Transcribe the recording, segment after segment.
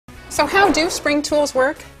So how do SpringTools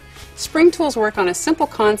work? SpringTools work on a simple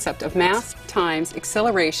concept of mass times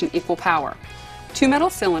acceleration equal power. Two metal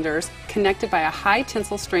cylinders connected by a high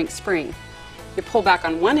tensile strength spring. You pull back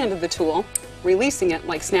on one end of the tool, releasing it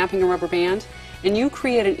like snapping a rubber band, and you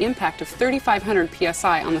create an impact of 3,500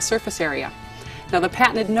 psi on the surface area. Now the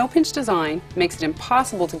patented no-pinch design makes it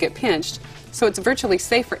impossible to get pinched, so it's virtually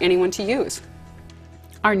safe for anyone to use.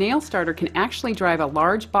 Our nail starter can actually drive a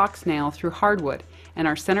large box nail through hardwood, and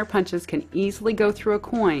our center punches can easily go through a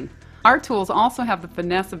coin. Our tools also have the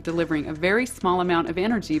finesse of delivering a very small amount of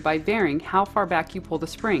energy by varying how far back you pull the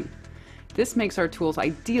spring. This makes our tools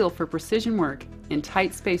ideal for precision work in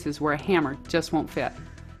tight spaces where a hammer just won't fit.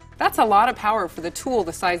 That's a lot of power for the tool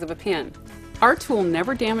the size of a pin. Our tool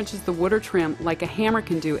never damages the wood or trim like a hammer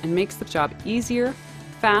can do and makes the job easier,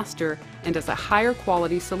 faster, and is a higher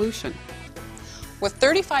quality solution. With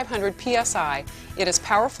 3,500 psi, it is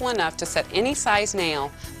powerful enough to set any size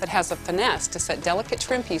nail, but has the finesse to set delicate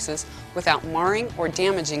trim pieces without marring or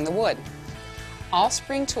damaging the wood. All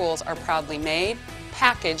SpringTools are proudly made,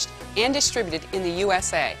 packaged, and distributed in the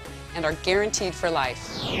USA and are guaranteed for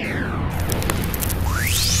life.